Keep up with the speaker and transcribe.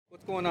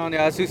going on,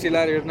 y'all? Susi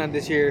Ladder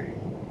Hernandez here.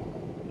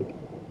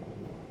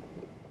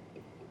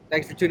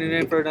 Thanks for tuning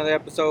in for another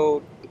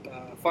episode.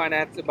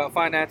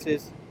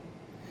 Finances,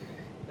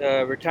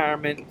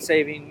 retirement,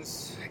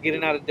 savings,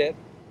 getting out of debt.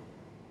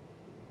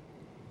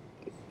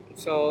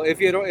 So if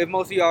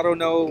most of y'all don't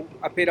know,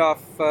 I paid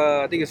off.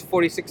 I think it's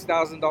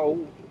 $46,000.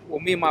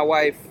 Well, me and my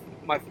wife,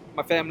 my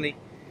family,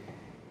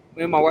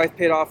 me and my wife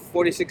paid off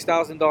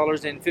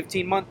 $46,000 in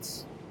 15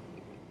 months,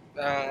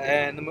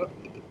 and the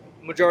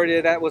majority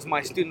of that was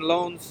my student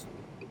loans.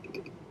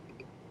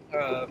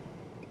 Uh,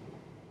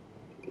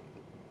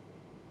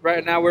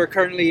 Right now, we're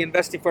currently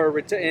investing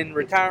in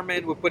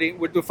retirement. We're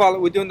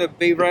doing the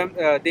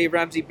Dave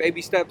Ramsey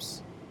baby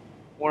steps.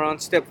 We're on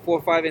step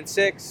 4, 5, and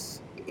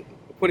 6. We're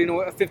putting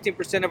away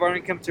 15% of our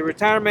income to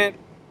retirement.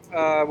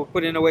 We're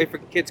putting away for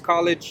kids'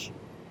 college,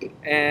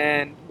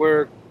 and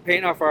we're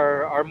paying off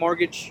our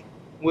mortgage,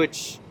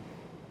 which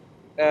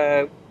we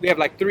have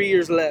like 3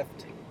 years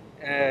left.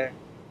 But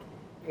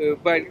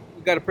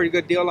we got a pretty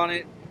good deal on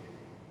it.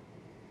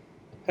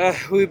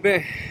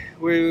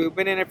 We've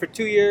been in it for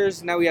 2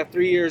 years. Now we have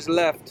 3 years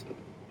left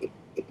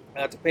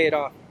to pay it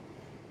off.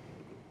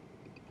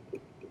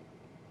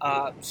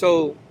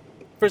 So,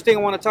 first thing I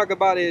want to talk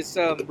about is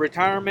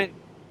retirement.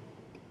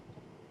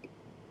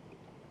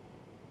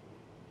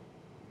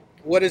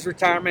 What is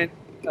retirement?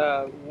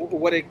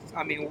 What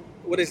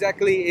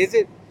exactly is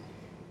it?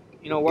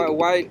 You know,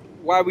 why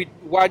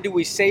do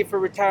we save for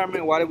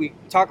retirement? Why do we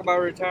talk about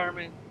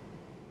retirement?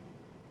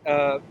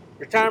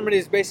 Retirement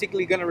is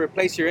basically going to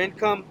replace your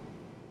income.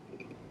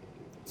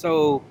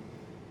 So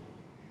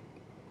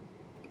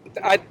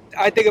I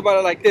think about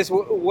it like this: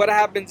 what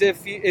happens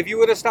if you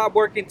would have stopped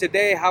working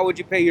today? How would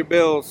you pay your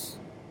bills?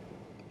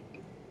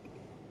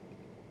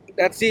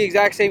 That's the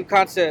exact same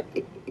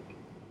concept.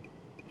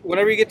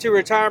 Whenever you get to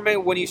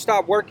retirement, when you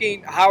stop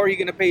working, how are you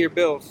going to pay your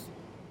bills?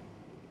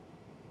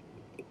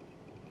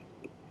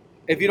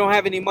 If you don't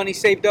have any money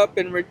saved up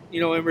in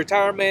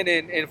retirement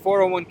and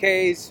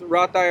 401ks,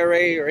 Roth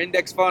IRA, or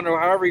index fund, or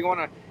however you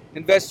want to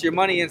invest your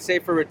money and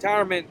save for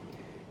retirement,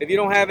 if you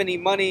don't have any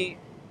money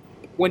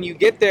when you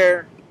get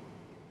there,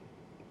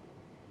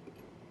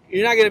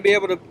 you're not going to be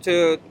able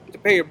to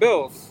pay your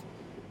bills.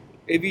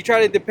 If you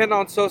try to depend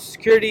on Social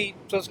Security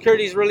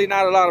is really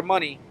not a lot of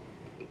money.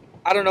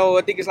 I don't know,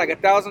 I think it's like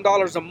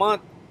 $1,000 a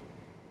month.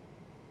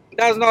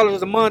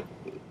 $1,000 a month,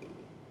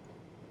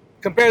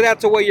 compare that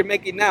to what you're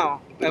making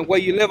now and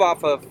what you live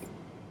off of.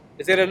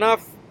 Is it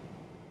enough?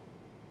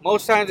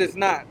 Most times it's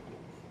not.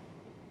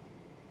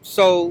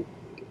 So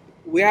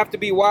we have to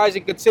be wise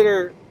and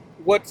consider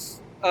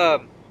what's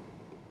the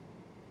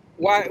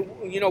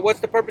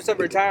purpose of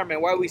retirement?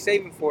 Why are we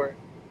saving for it?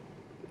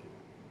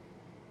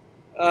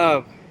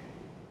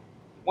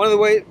 One of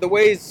the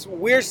ways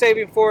we're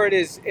saving for it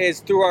is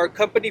through our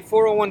company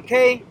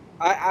 401k.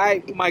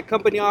 My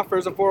company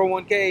offers a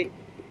 401k,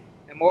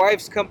 and my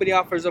wife's company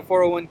offers a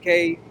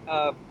 401k.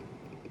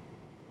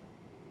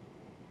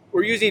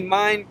 We're using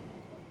mine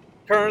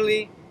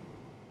currently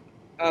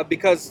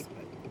because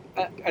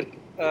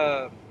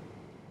we're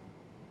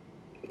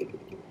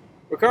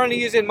currently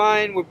using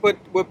mine. We put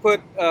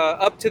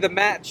up to the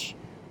match.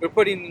 We're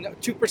putting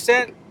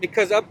 2%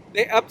 because up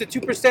to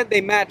 2%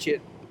 they match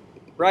it,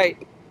 right?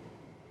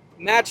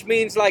 Match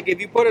means like if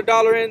you put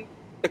 $1 in,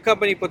 the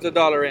company puts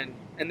 $1 in,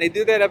 and they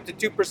do that up to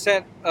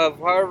 2% of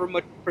however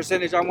much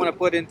percentage I want to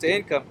put into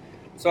income.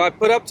 So I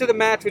put up to the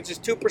match, which is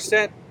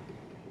 2%,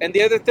 and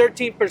the other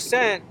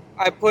 13%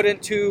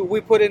 we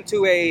put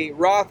into a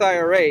Roth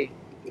IRA.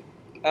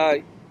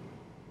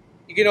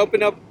 You can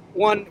open up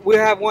one. We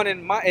have one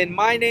in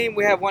my name.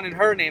 We have one in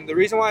her name. The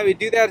reason why we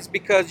do that is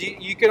because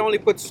you can only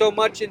put so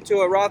much into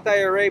a Roth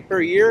IRA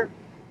per year.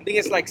 I think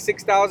it's like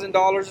 $6,000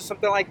 or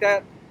something like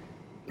that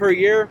per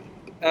year,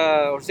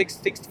 or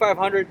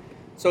 $6,500.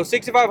 So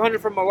 $6,500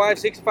 for my wife,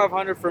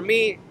 $6,500 for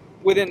me.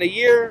 Within a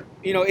year,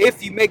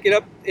 if you make it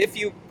up, if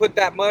you put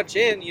that much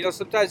in,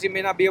 sometimes you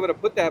may not be able to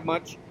put that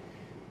much,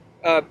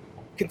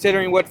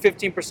 considering what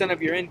 15%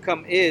 of your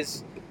income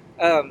is.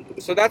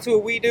 So that's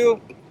what we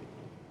do.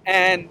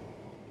 And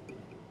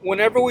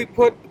whenever we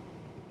put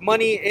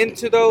money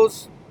into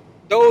those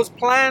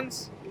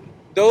plans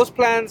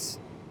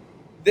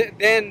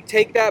then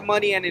take that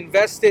money and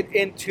invest it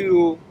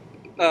into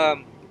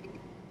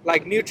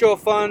like mutual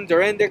funds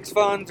or index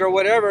funds or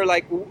whatever.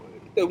 Like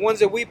the ones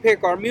that we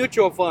pick are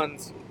mutual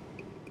funds.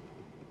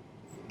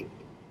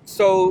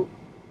 So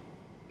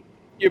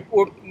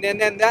and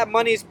then that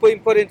money is being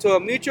put into a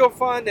mutual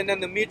fund, and then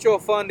the mutual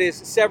fund is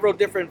several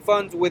different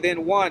funds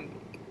within one.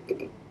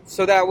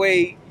 So that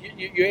way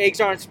your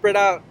eggs aren't spread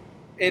out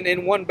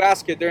in one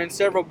basket. They're in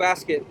several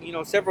baskets,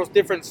 several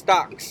different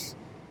stocks.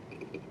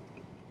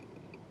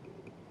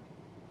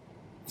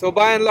 So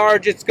by and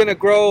large, it's going to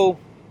grow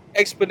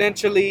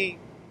exponentially,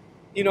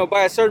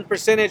 by a certain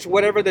percentage,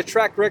 whatever the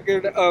track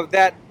record of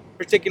that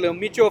particular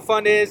mutual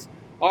fund is.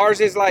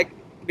 Ours is like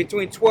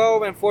between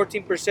 12 and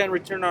 14%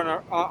 return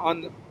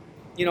on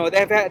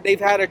they've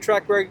had a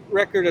track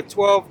record of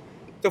 12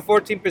 to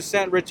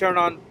 14% return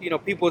on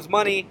people's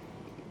money.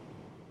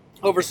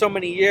 over so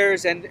many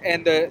years, and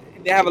they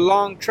have a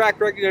long track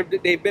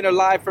record. They've been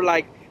alive for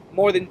like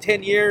more than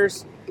 10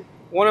 years.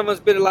 One of them's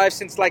been alive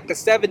since like the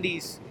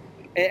 70s,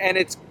 and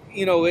it's,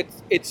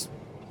 it's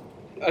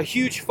a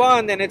huge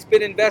fund, and it's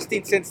been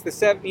investing since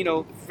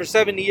for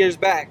 70 years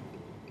back.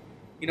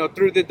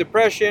 Through the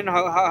depression.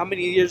 How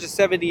many years is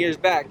 70 years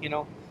back?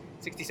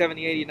 60,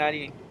 70, 80,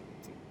 90.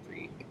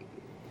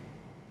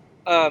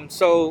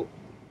 So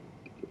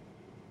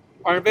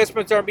our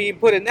investments are being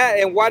put in that,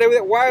 and why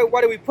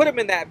do we put them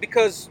in that?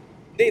 Because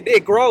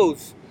it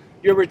grows.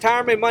 Your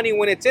retirement money,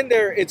 when it's in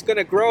there, it's going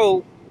to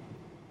grow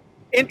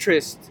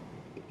interest,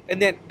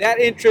 and then that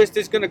interest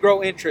is going to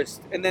grow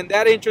interest, and then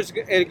that interest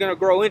is going to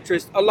grow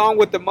interest along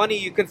with the money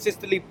you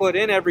consistently put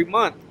in every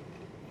month.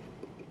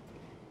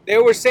 They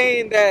were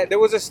saying that there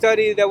was a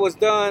study that was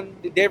done.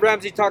 Dave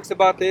Ramsey talks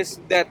about this,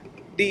 that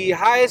the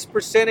highest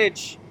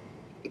percentage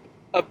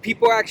of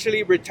people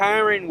actually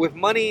retiring with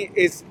money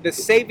is the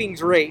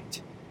savings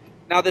rate.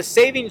 Now the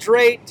savings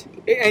rate,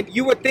 and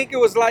you would think it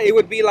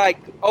would be like,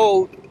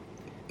 oh,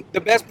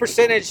 the best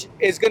percentage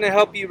is going to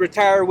help you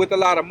retire with a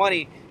lot of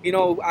money.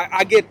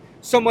 I get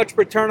so much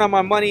return on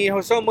my money,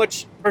 so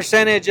much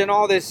percentage and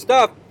all this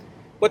stuff.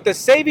 But the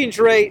savings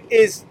rate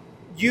is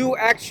you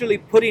actually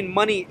putting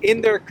money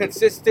in there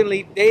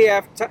consistently,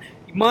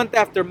 month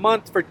after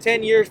month, for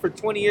 10 years, for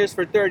 20 years,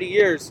 for 30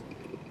 years.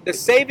 The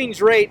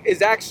savings rate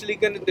is actually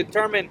going to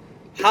determine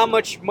how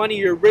much money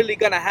you're really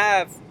going to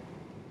have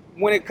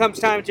when it comes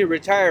time to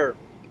retire.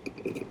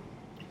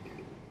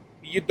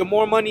 The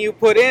more money you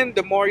put in,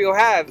 the more you'll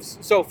have.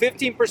 So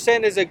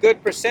 15% is a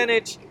good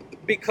percentage,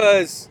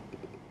 because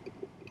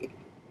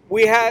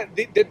we have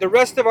the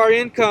rest of our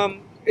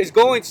income is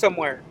going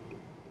somewhere.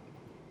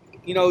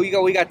 We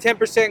got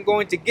 10%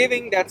 going to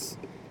giving. That's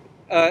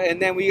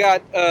and then we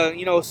got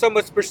so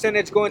much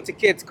percentage going to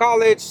kids'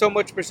 college, so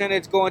much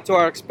percentage going to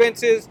our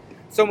expenses,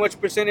 so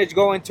much percentage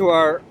going to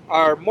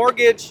our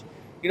mortgage,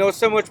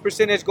 so much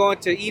percentage going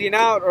to eating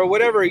out or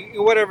whatever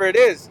it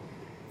is.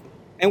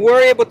 And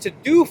we're able to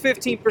do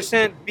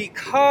 15%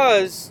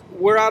 because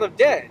we're out of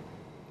debt.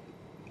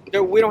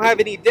 We don't have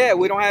any debt.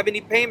 We don't have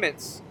any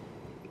payments.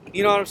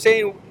 You know what I'm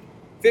saying?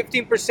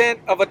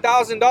 15% of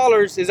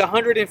 $1,000 is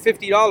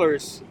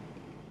 $150.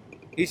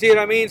 You see what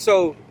I mean?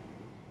 So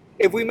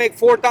if we make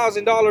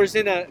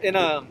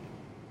 $4,000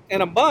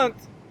 in a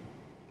month,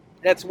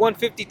 that's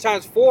 150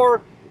 times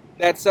 4.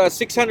 That's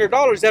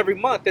 $600 every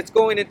month. That's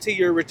going into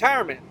your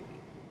retirement.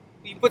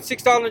 You put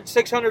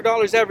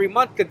 $600 every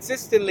month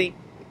consistently,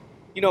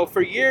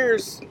 for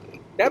years.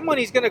 That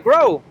money's gonna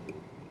grow.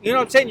 You know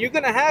what I'm saying? You're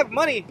gonna have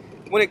money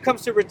when it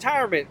comes to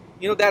retirement.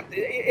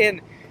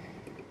 And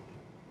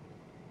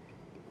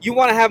you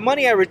want to have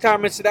money at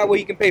retirement so that way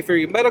you can pay for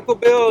your medical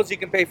bills, you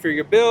can pay for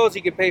your bills,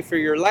 you can pay for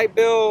your light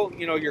bill,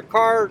 your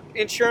car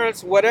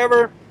insurance,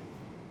 whatever.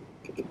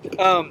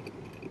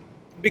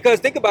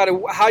 Because think about it,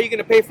 how are you going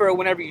to pay for it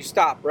whenever you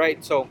stop,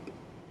 right? So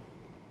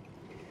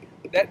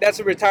that's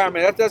a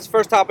retirement. That's the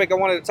first topic I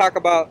wanted to talk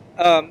about.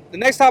 The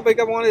next topic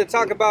I wanted to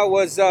talk about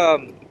was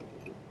I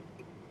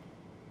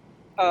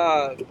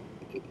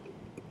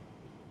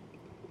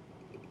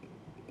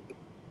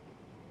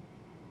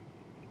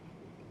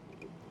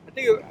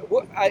think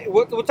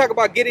we'll talk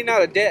about getting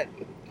out of debt.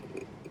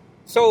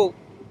 So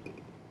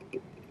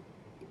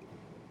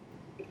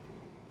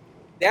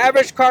the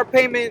average car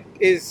payment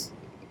is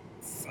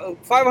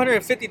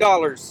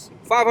 $550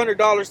 to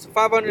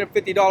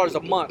 $550 a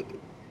month.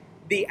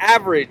 The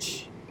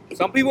average.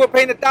 Some people are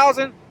paying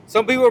 $1,000.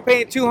 Some people are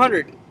paying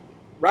 $200.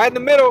 Right in the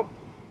middle.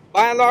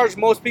 By and large,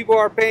 most people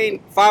are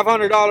paying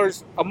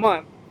 $500 a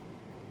month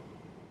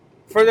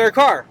for their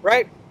car,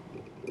 right?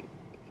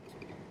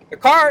 The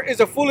car is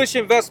a foolish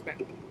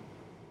investment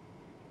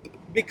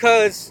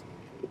because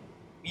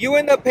you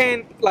end up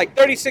paying like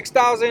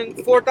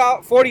 $36,000,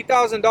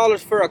 $40,000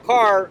 for a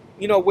car,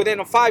 within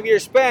a 5-year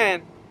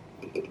span.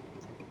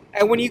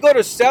 And when you go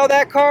to sell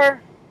that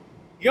car,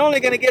 you're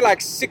only going to get like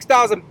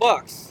 $6,000.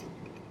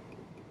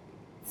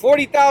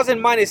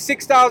 $40,000 minus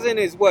 $6,000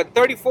 is what?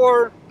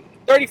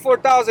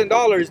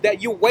 $34,000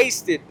 that you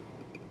wasted.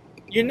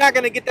 You're not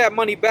going to get that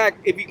money back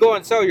if you go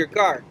and sell your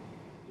car.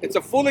 It's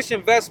a foolish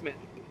investment.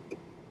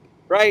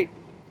 Right?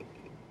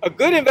 A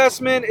good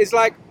investment is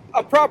like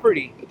a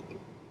property.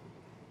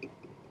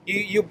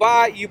 You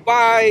buy, the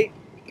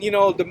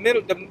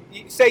middle.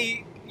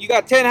 Say you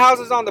got 10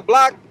 houses on the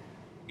block.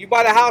 You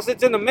buy the house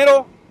that's in the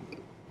middle,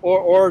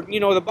 or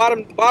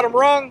the bottom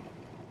rung.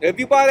 If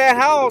you buy that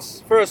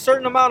house for a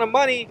certain amount of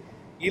money,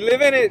 you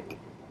live in it.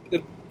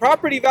 The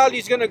property value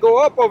is going to go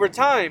up over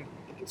time.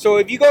 So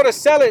if you go to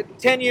sell it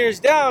 10 years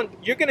down,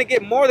 you're going to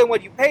get more than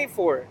what you paid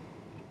for it.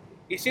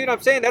 You see what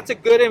I'm saying? That's a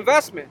good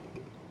investment.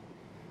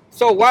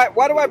 So why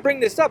do I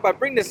bring this up? I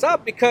bring this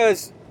up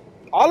because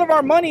all of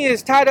our money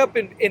is tied up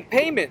in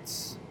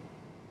payments.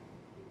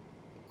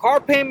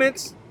 Car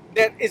payments,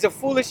 that is a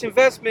foolish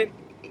investment.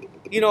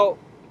 Get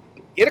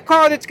a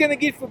car that's going to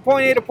get from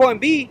point A to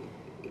point B.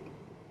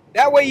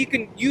 That way you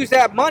can use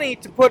that money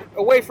to put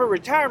away for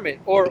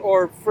retirement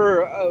or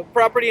for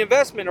property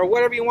investment or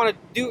whatever you want to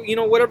do,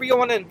 whatever you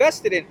want to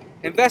invest it in.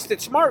 Invest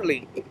it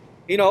smartly,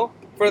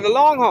 for the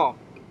long haul.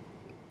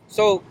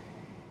 So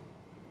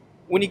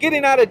when you're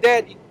getting out of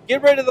debt,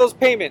 get rid of those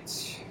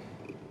payments.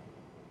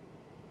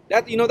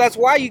 That's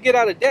why you get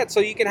out of debt, so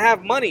you can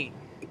have money.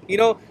 You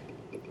know,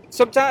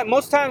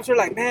 most times we're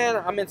like, man,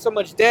 I'm in so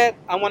much debt.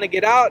 I want to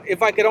get out.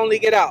 If I could only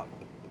get out.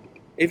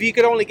 If you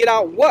could only get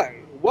out, what?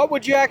 What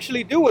would you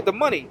actually do with the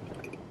money?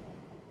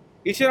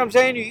 You see what I'm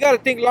saying? You got to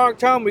think long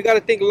term. We got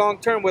to think long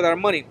term with our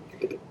money.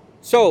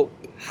 So,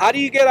 how do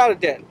you get out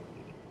of debt?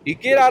 You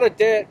get out of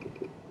debt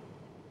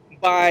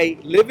by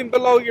living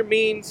below your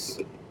means,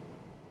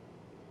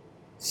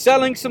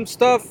 selling some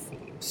stuff,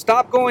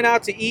 stop going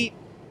out to eat,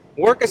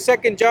 work a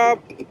second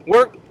job,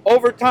 work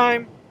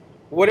overtime,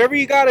 whatever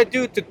you got to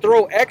do to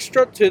throw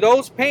extra to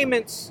those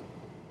payments,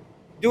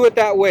 do it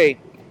that way.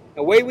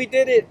 The way we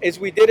did it is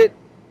we did it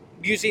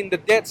using the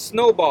debt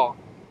snowball.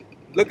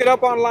 Look it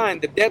up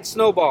online, the debt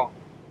snowball.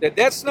 The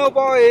debt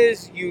snowball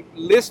is you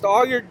list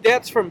all your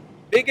debts from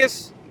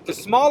biggest to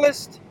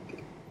smallest.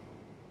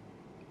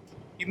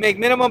 You make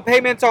minimum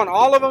payments on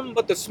all of them,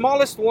 but the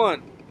smallest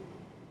one.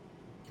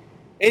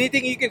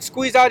 Anything you can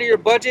squeeze out of your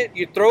budget,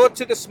 you throw it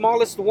to the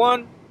smallest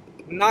one,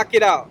 knock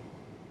it out.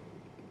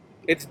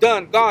 It's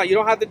done, gone. You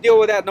don't have to deal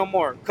with that no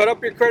more. Cut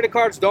up your credit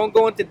cards, don't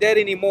go into debt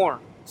anymore.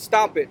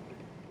 Stop it,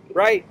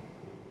 right?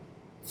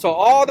 So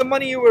all the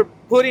money you were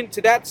putting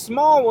to that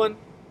small one,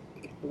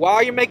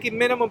 while you're making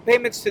minimum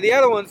payments to the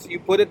other ones, you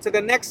put it to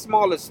the next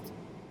smallest.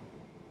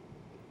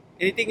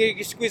 Anything you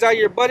can squeeze out of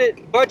your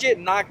budget,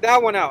 knock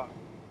that one out.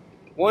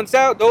 Once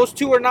out, those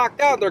two are knocked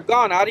out, they're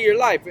gone out of your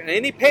life. And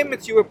any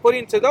payments you were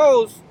putting to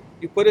those,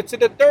 you put it to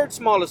the third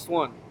smallest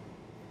one.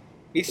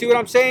 You see what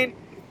I'm saying?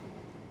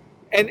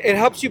 And it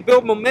helps you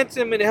build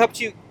momentum, and it helps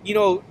you,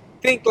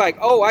 think like,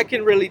 oh, I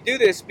can really do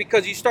this,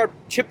 because you start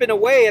chipping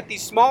away at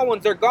these small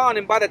ones, they're gone.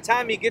 And by the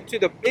time you get to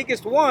the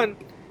biggest one,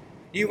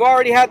 you've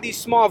already had these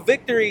small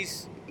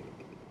victories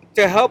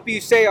to help you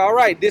say, all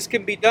right, this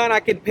can be done, I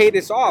can pay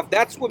this off.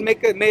 That's what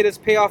made us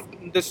pay off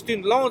the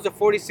student loans of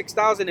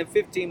 $46,000 in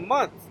 15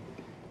 months.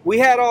 We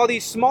had all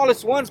these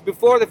smallest ones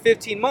before the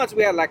 15 months.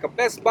 We had like a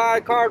Best Buy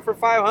card for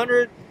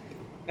 $500.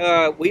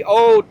 We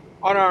owed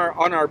on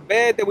our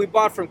bed that we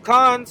bought from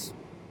Conn's,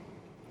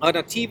 on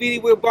a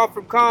TV we bought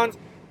from Conn's.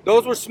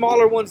 Those were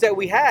smaller ones that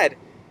we had.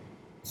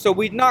 So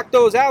we knocked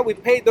those out. We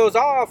paid those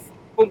off.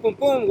 Boom, boom,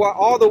 boom.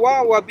 All the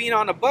while being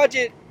on a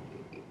budget.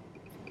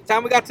 The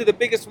time we got to the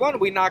biggest one,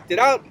 we knocked it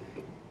out.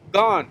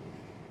 Gone.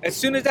 As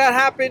soon as that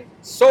happened,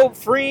 so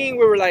freeing.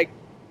 We were like,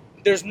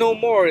 there's no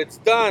more. It's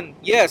done.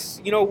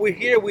 Yes, we're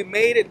here. We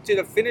made it to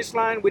the finish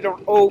line. We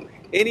don't owe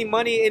any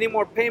money, any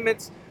more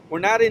payments. We're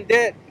not in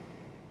debt.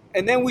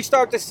 And then we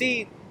start to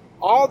see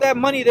all that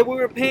money that we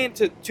were paying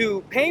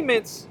to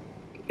payments,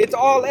 it's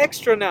all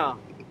extra now.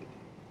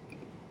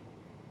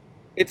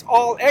 It's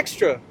all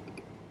extra.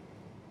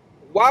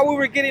 While we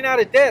were getting out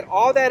of debt,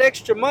 all that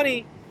extra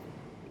money,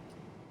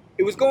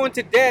 it was going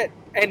to debt.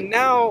 And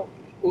now,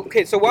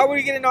 so while we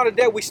were getting out of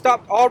debt, we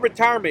stopped all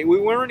retirement. We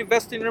weren't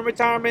investing in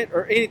retirement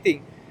or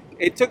anything.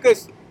 It took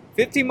us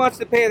 15 months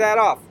to pay that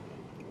off.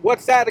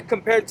 What's that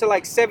compared to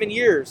like 7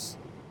 years?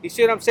 You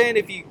see what I'm saying?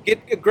 If you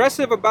get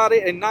aggressive about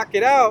it and knock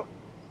it out,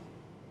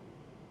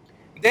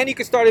 then you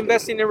can start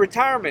investing in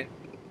retirement.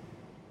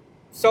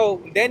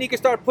 So then you can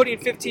start putting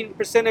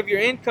 15% of your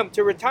income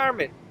to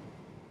retirement.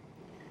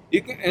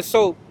 And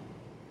so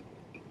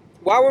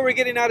while we were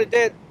getting out of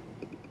debt,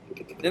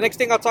 the next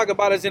thing I'll talk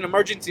about is an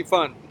emergency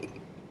fund.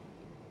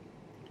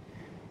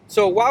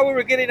 So while we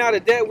were getting out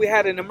of debt, we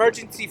had an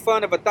emergency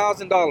fund of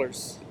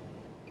 $1,000,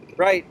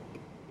 right?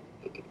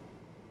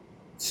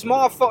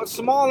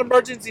 Small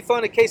emergency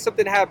fund in case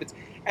something happens.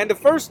 And the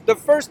first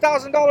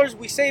 $1,000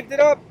 we saved it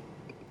up,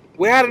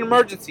 we had an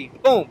emergency.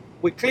 Boom,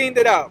 we cleaned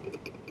it out.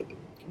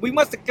 We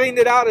must have cleaned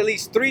it out at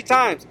least 3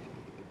 times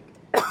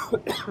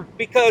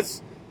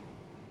because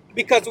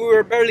we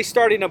were barely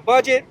starting a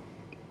budget,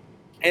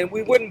 and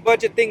we wouldn't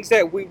budget things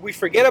that we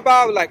forget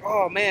about. Like,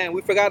 oh man,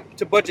 we forgot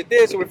to budget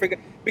this, or we forgot,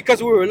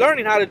 because we were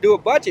learning how to do a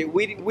budget.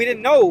 We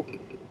didn't know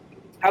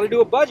how to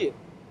do a budget.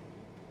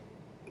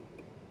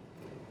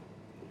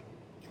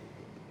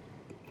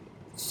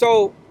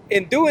 So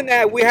in doing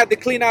that, we had to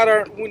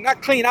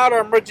not clean out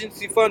our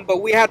emergency fund,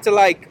 but we had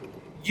to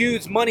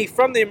use money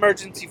from the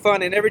emergency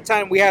fund, and every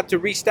time we had to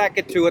restack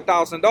it to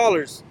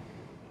 $1,000,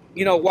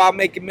 while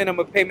making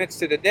minimum payments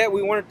to the debt.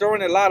 We weren't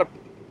throwing a lot of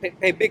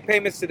big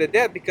payments to the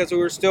debt because we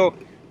were still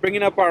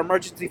bringing up our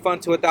emergency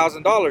fund to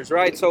 $1,000,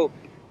 right? So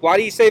why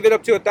do you save it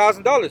up to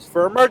 $1,000?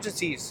 For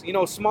emergencies,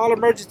 small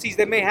emergencies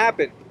that may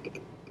happen.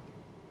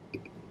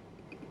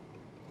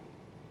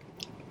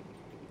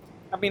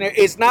 I mean,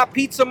 it's not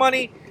pizza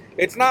money.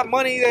 It's not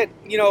money that,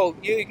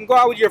 you can go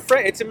out with your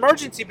friend. It's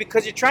emergency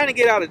because you're trying to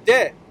get out of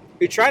debt.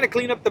 You're trying to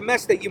clean up the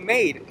mess that you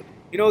made.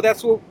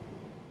 That's what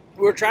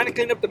we're trying to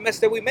clean up, the mess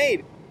that we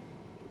made.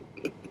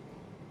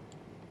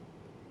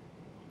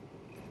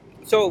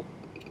 So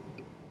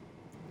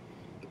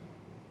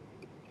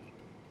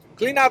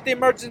cleaned out the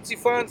emergency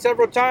fund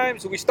several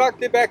times. We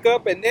stocked it back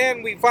up, and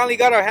then we finally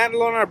got our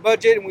handle on our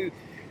budget, and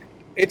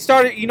it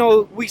started,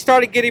 we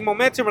started getting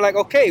momentum. We're like,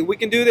 okay, we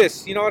can do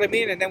this. You know what I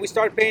mean? And then we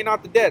started paying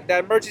off the debt.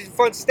 That emergency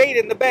fund stayed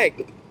in the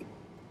bank.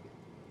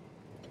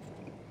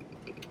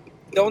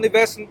 Don't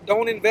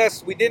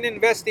invest. We didn't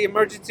invest the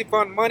emergency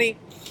fund money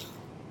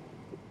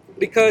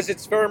because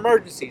it's for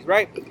emergencies,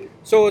 right?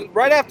 So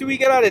right after we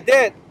get out of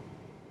debt,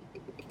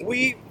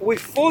 we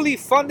fully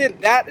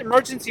funded that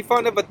emergency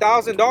fund of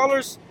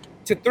 $1,000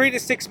 to 3 to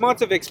 6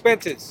 months of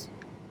expenses.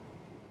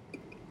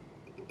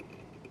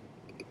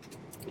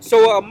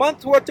 So a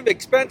month's worth of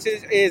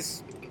expenses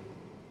is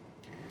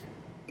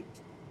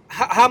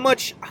how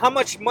much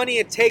money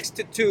it takes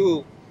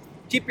to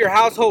keep your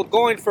household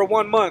going for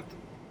 1 month.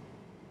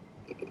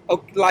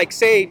 Like,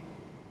 say,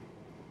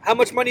 how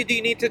much money do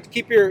you need to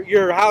keep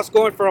your house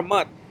going for a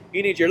month?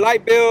 You need your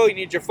light bill, you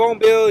need your phone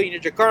bill, you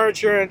need your car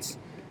insurance,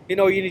 you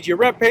need your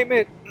rent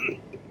payment.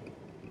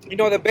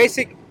 The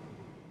basic,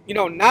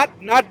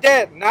 not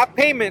debt, not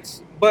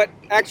payments, but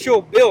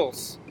actual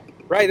bills,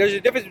 right? There's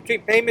a difference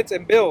between payments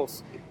and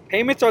bills.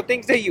 Payments are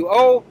things that you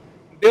owe.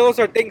 Bills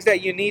are things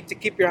that you need to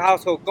keep your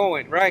household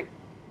going, right?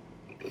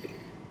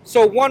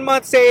 So 1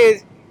 month,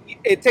 say,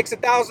 it takes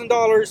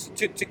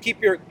 $1,000 to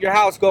keep your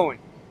house going.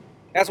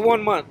 That's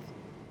 1 month.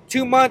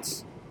 2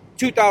 months,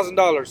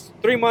 $2,000.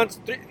 3 months,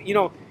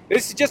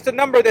 this is just a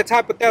number that's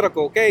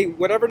hypothetical, okay?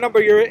 Whatever number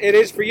it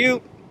is for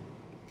you,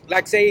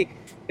 like, say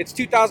it's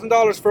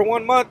 $2,000 for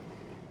 1 month,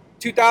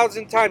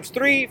 2,000 times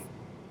 3,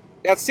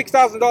 that's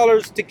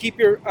 $6,000 to keep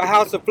your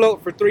house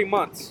afloat for 3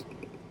 months.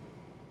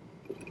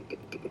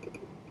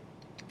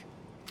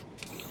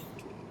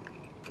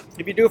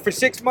 If you do it for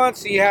 6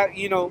 months, you have,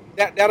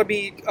 that'll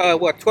be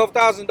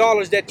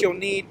 $12,000 that you'll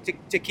need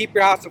to keep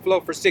your house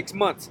afloat for 6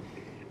 months.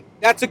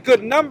 That's a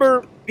good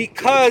number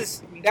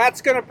because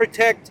that's going to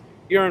protect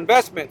your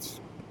investments,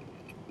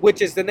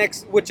 which is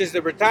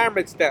the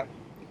retirement step.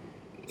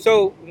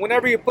 So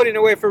whenever you're putting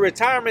away for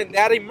retirement,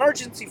 that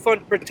emergency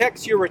fund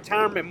protects your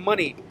retirement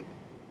money.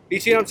 You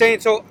see what I'm saying?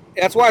 So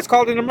that's why it's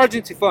called an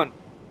emergency fund.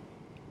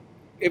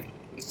 If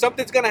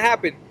something's going to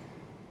happen,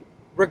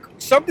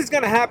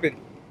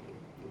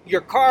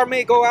 your car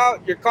may go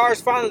out. Your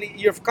car's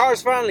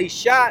finally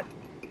shot.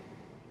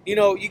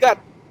 You got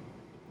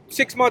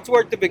 6 months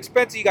worth of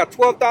expenses. You got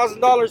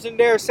 $12,000 in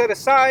there set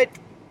aside.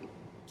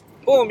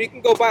 Boom! You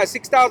can go buy a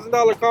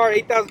 $6,000 car,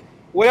 $8,000,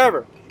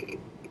 whatever.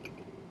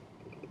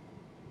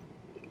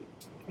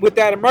 With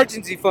that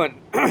emergency fund,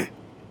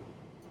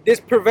 this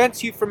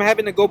prevents you from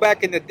having to go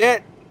back into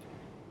debt.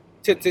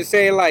 To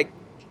say, like,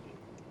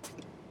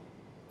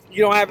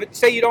 you don't have it.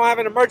 Say you don't have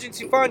an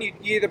emergency fund. You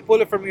either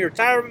pull it from your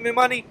retirement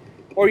money,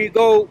 or you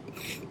go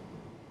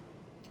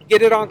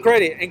get it on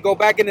credit and go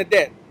back into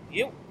debt.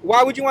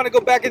 Why would you want to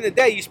go back into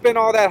debt? You spend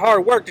all that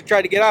hard work to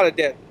try to get out of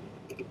debt.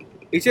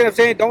 You see what I'm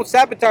saying? Don't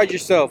sabotage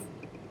yourself.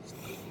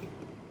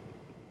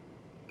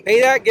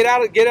 Pay that, get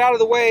out of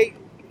the way,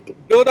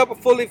 build up a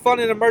fully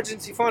funded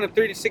emergency fund of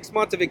 3 to 6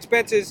 months of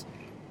expenses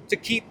to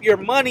keep your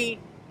money,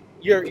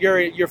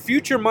 your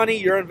future money,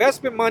 your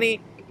investment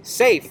money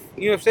safe.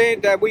 You know what I'm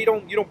saying? That way you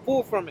don't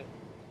pull from it.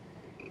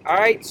 All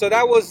right. So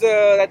that was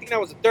I think that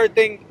was the third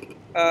thing.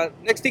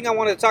 Next thing I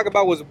wanted to talk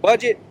about was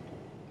budget.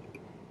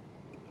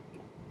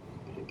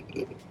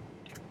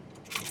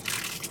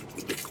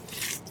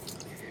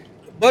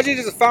 Budget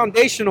is a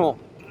foundational.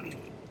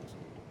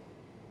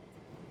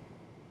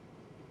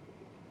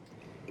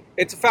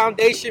 It's a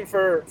foundation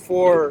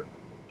for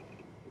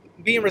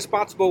being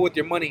responsible with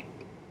your money,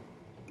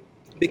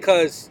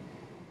 because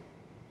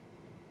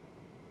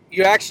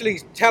you're actually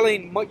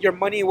telling your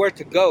money where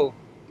to go.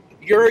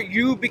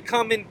 You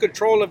become in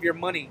control of your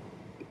money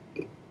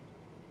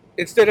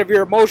instead of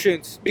your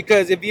emotions.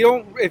 Because if you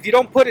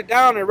don't put it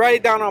down and write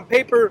it down on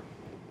paper,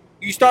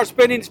 you start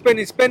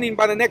spending.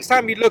 By the next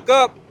time you look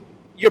up,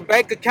 your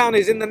bank account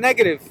is in the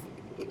negative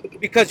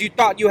because you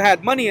thought you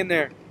had money in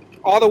there.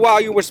 All the while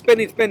you were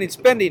spending.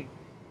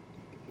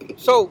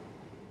 So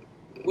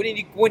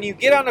when you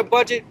get on a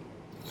budget,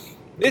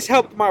 this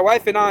helped my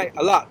wife and I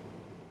a lot,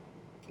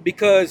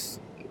 because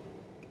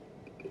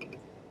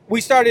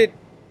we started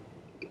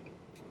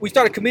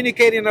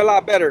communicating a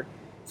lot better.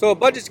 So a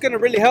budget's going to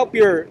really help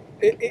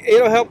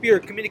it'll help your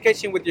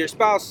communication with your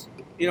spouse,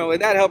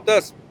 and that helped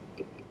us.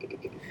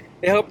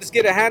 It helped us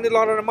get a handle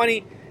on our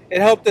money. It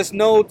helped us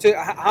know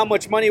how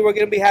much money we're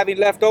going to be having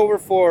left over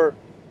for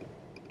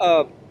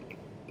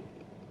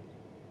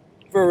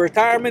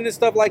retirement and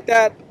stuff like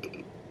that.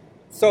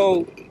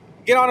 So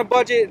get on a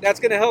budget. That's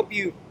going to help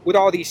you with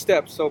all these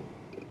steps. So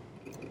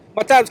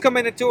my time's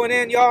coming to an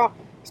end, y'all.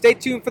 Stay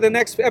tuned for the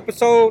next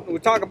episode. We'll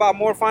talk about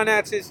more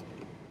finances,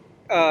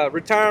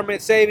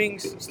 retirement,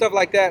 savings, stuff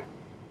like that.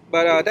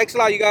 But thanks a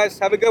lot, you guys.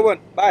 Have a good one.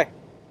 Bye.